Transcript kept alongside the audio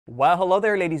Well, hello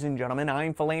there, ladies and gentlemen.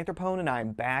 I'm Philanthropone, and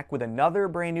I'm back with another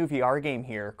brand new VR game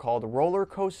here called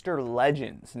RollerCoaster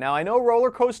Legends. Now, I know roller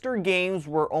coaster games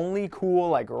were only cool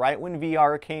like right when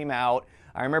VR came out.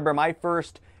 I remember my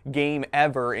first game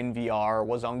ever in VR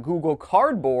was on Google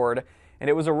Cardboard, and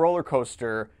it was a roller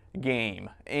coaster game.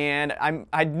 And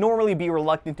I'd normally be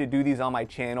reluctant to do these on my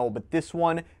channel, but this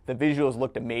one, the visuals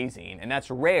looked amazing. And that's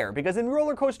rare, because in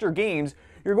roller coaster games,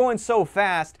 you're going so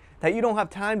fast that you don't have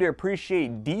time to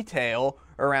appreciate detail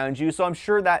around you. So I'm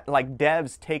sure that like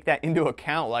devs take that into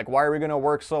account. Like, why are we gonna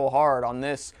work so hard on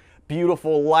this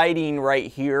beautiful lighting right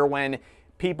here when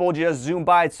people just zoom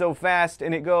by it so fast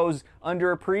and it goes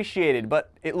underappreciated?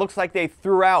 But it looks like they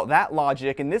threw out that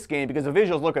logic in this game because the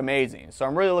visuals look amazing. So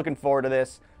I'm really looking forward to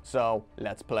this. So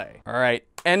let's play. All right,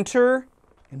 enter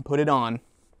and put it on.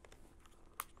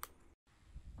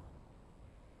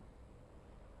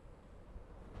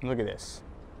 Look at this.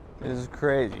 This is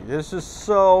crazy. This is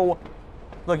so...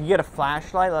 Look, you get a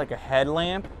flashlight, like a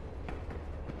headlamp.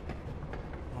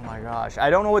 Oh my gosh.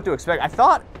 I don't know what to expect. I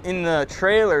thought in the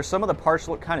trailer some of the parts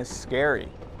look kind of scary.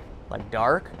 Like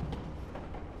dark.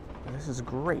 This is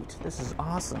great. This is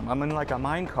awesome. I'm in like a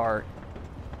minecart.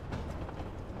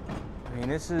 I mean,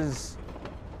 this is...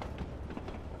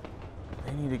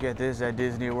 They need to get this at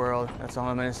Disney World. That's all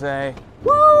I'm going to say.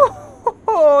 Woo!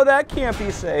 Oh, that can't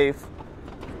be safe.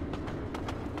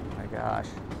 Gosh.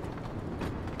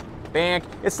 Bank.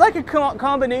 It's like a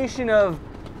combination of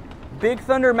Big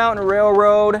Thunder Mountain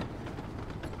Railroad,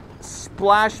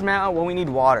 Splash Mountain, well, we need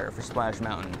water for Splash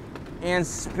Mountain, and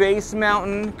Space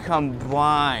Mountain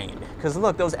combined. Because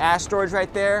look, those asteroids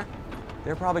right there,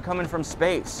 they're probably coming from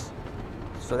space.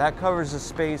 So that covers the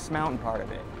Space Mountain part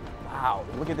of it. Wow,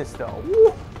 look at this though.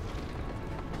 Woo.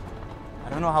 I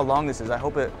don't know how long this is. I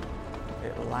hope it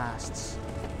lasts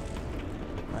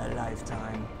a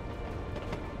lifetime.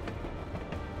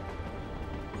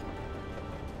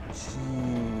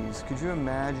 Jeez, could you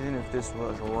imagine if this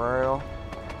was real?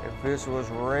 If this was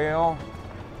real?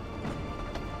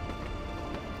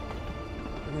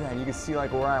 Look at that, you can see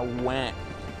like where I went.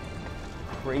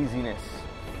 Craziness.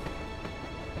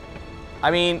 I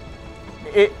mean,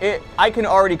 I can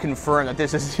already confirm that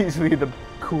this is easily the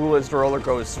coolest roller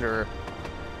coaster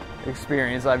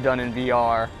experience I've done in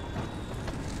VR.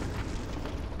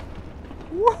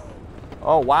 Woo.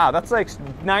 Oh wow, that's like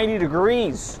 90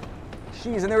 degrees.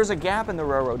 Jeez, and there was a gap in the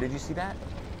railroad. Did you see that?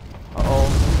 Uh-oh.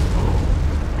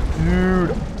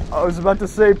 Dude, I was about to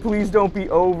say, please don't be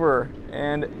over.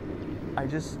 And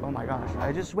oh my gosh,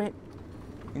 I just went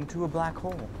into a black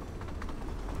hole.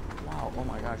 Wow, oh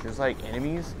my gosh, there's like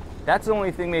enemies. That's the only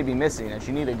thing maybe missing, that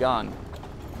you need a gun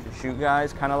to shoot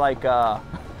guys. Kind of like,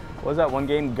 what was that one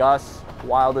game, Gus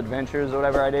Wild Adventures or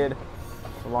whatever I did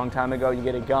a long time ago? You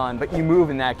get a gun, but you move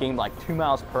in that game like 2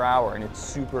 miles per hour, and it's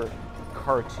super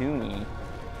cartoony.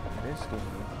 This game.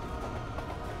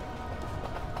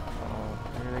 Oh,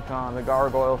 here they come, the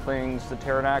gargoyle things, the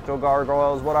pterodactyl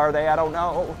gargoyles. What are they? I don't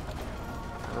know.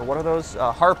 Or what are those?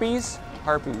 Harpies?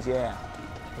 Harpies, yeah.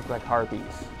 Look like harpies.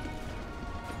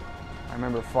 I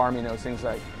remember farming those things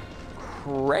like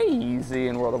crazy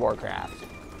in World of Warcraft.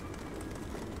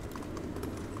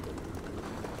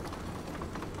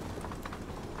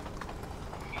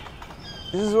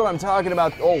 This is what I'm talking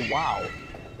about. Oh, wow.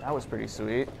 That was pretty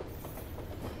sweet.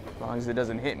 As long as it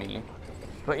doesn't hit me.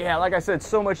 But yeah, like I said,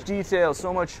 so much detail,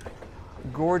 so much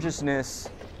gorgeousness.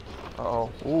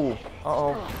 Uh-oh. Ooh.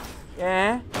 Uh-oh.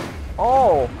 Yeah.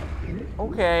 Oh.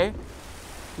 Okay.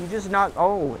 You just knocked...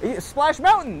 Oh. Splash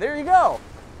Mountain! There you go!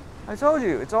 I told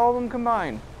you. It's all of them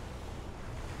combined.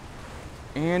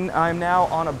 And I'm now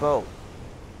on a boat.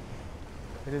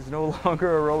 It is no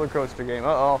longer a roller coaster game.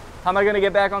 Uh-oh. How am I going to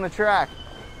get back on the track?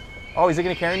 Oh, is it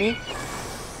going to carry me?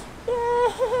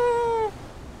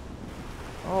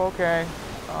 Oh, okay.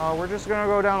 We're just gonna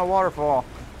go down a waterfall.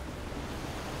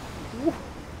 Woo.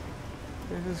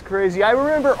 This is crazy. I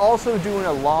remember also doing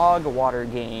a log water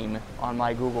game on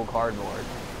my Google Cardboard.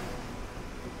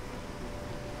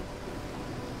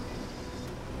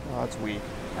 Oh, that's weak.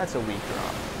 That's a weak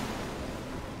drop.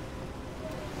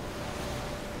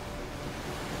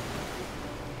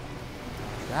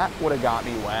 That would have got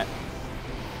me wet.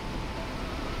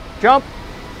 Jump!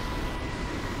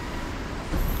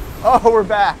 Oh, we're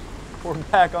back. We're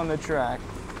back on the track.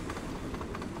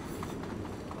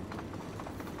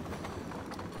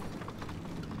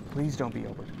 Please don't be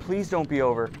over. Please don't be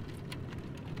over.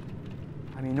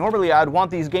 I mean, normally I'd want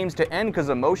these games to end because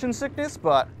of motion sickness,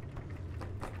 but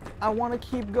I want to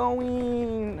keep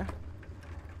going.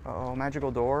 Uh-oh,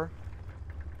 magical door.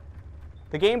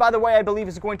 The game, by the way, I believe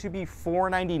is going to be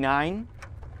 $4.99.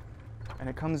 And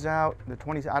it comes out the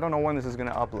 20th. I don't know when this is going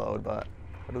to upload, but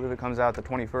I believe it comes out the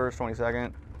 21st,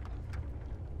 22nd.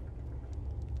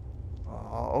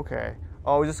 Oh, okay.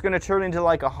 Oh, is this going to turn into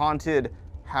like a haunted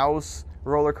house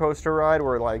roller coaster ride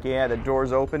where like, yeah, the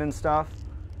doors open and stuff?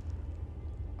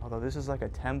 Although this is like a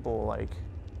temple, like,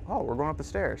 oh, we're going up the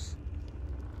stairs.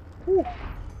 Whew.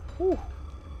 Whew. Oh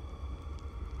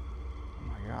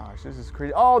my gosh, this is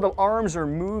crazy. Oh, the arms are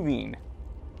moving.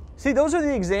 See, those are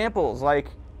the examples, like,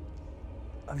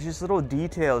 of just little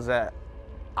details that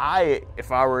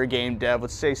if I were a game dev, would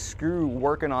say screw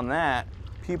working on that.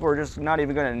 People are just not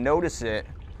even going to notice it.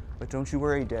 But don't you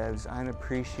worry, devs. I'm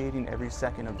appreciating every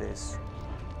second of this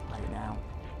right now.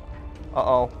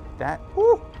 Uh-oh. That,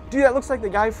 whoo! Dude, that looks like the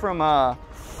guy from,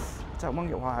 what's that one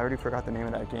game? Wow, I already forgot the name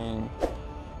of that game.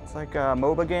 It's like a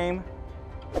MOBA game.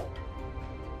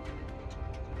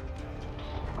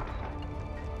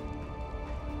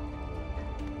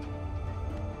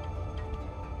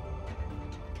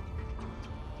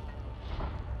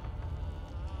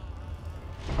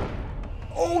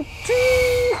 Oh,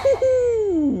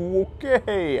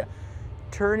 okay.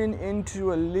 Turning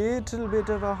into a little bit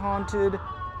of a haunted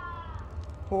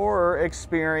horror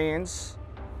experience.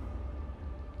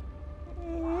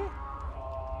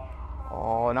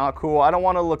 Oh, not cool. I don't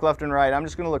want to look left and right. I'm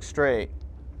just going to look straight.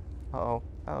 Uh-oh.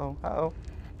 Uh-oh. Uh-oh.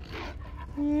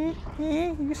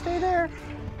 You stay there.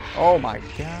 Oh my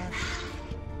gosh.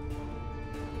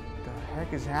 What the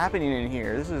heck is happening in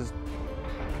here? This is...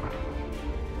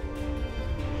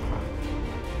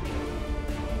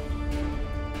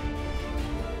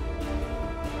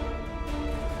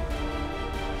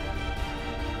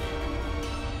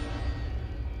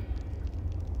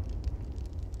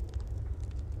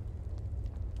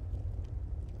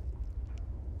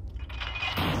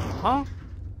 Huh?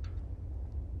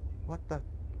 What the?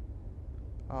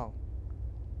 Oh.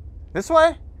 This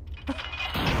way?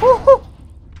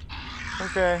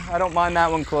 Okay, I don't mind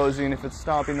that one closing if it's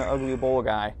stopping the ugly bull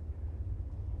guy.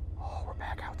 Oh, we're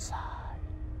back outside.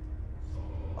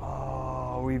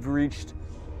 Oh, we've reached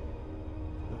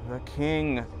the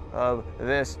king of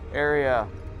this area.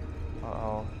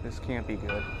 Uh-oh, this can't be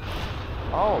good.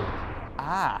 Oh,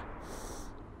 ah.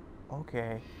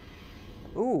 Okay.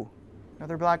 Ooh.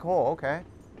 Another black hole, okay.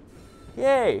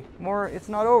 Yay, more, it's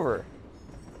not over.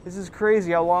 This is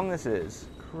crazy how long this is.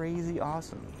 Crazy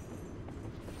awesome.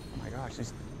 Oh my gosh, the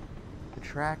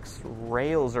track's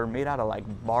rails are made out of like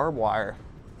barbed wire.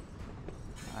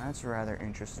 That's rather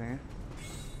interesting.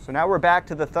 So now we're back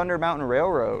to the Thunder Mountain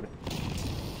Railroad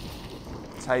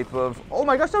type of, oh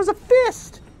my gosh, that was a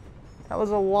fist! That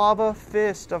was a lava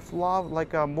fist,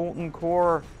 like a molten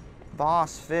core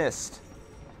boss fist.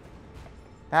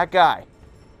 That guy.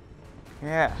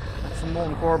 Yeah, that's the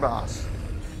molten core boss.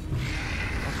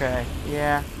 Okay,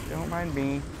 yeah, don't mind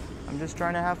me. I'm just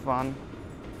trying to have fun.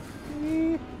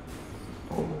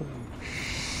 Oh.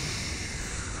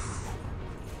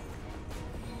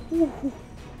 Ooh.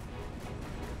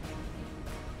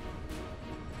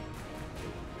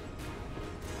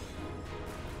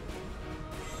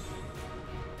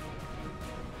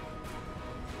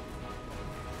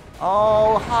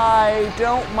 Oh, hi,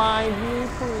 don't mind me,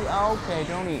 please. Okay,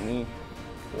 don't eat me.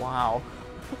 Wow.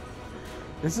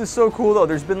 This is so cool, though.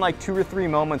 There's been like 2 or 3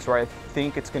 moments where I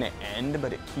think it's going to end,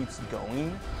 but it keeps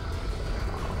going.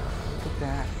 Look at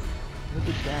that. Look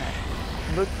at that.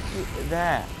 Look at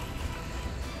that.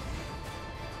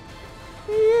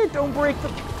 Don't break the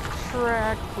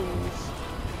track, please.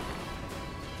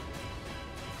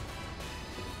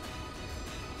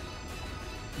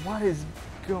 What is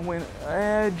going...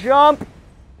 jump!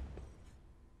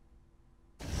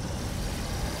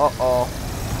 Uh-oh.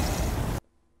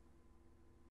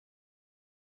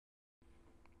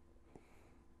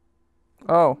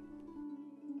 Oh.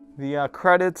 The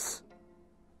credits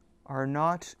are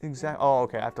not exact... Oh,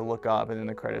 okay, I have to look up and then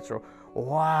the credits roll.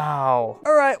 Wow.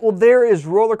 All right, well, there is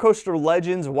RollerCoaster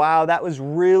Legends. Wow, that was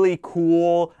really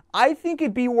cool. I think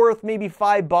it'd be worth maybe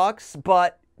 $5,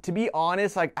 but to be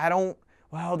honest, like, I don't...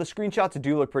 Well, the screenshots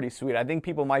do look pretty sweet. I think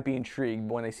people might be intrigued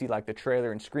when they see, like, the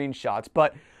trailer and screenshots,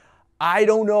 but I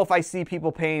don't know if I see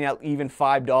people paying out even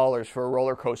 $5 for a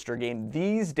roller coaster game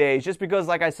these days, just because,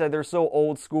 like I said, they're so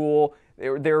old school. They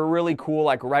were really cool,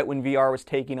 like, right when VR was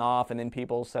taking off, and then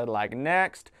people said, like,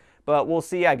 next. But we'll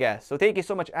see, I guess. So thank you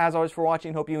so much, as always, for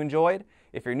watching. Hope you enjoyed.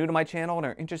 If you're new to my channel and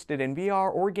are interested in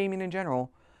VR or gaming in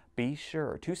general, be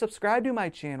sure to subscribe to my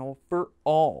channel for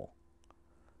all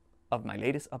of my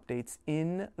latest updates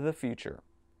in the future.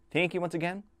 Thank you once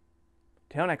again.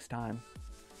 Till next time.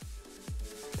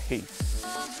 Peace.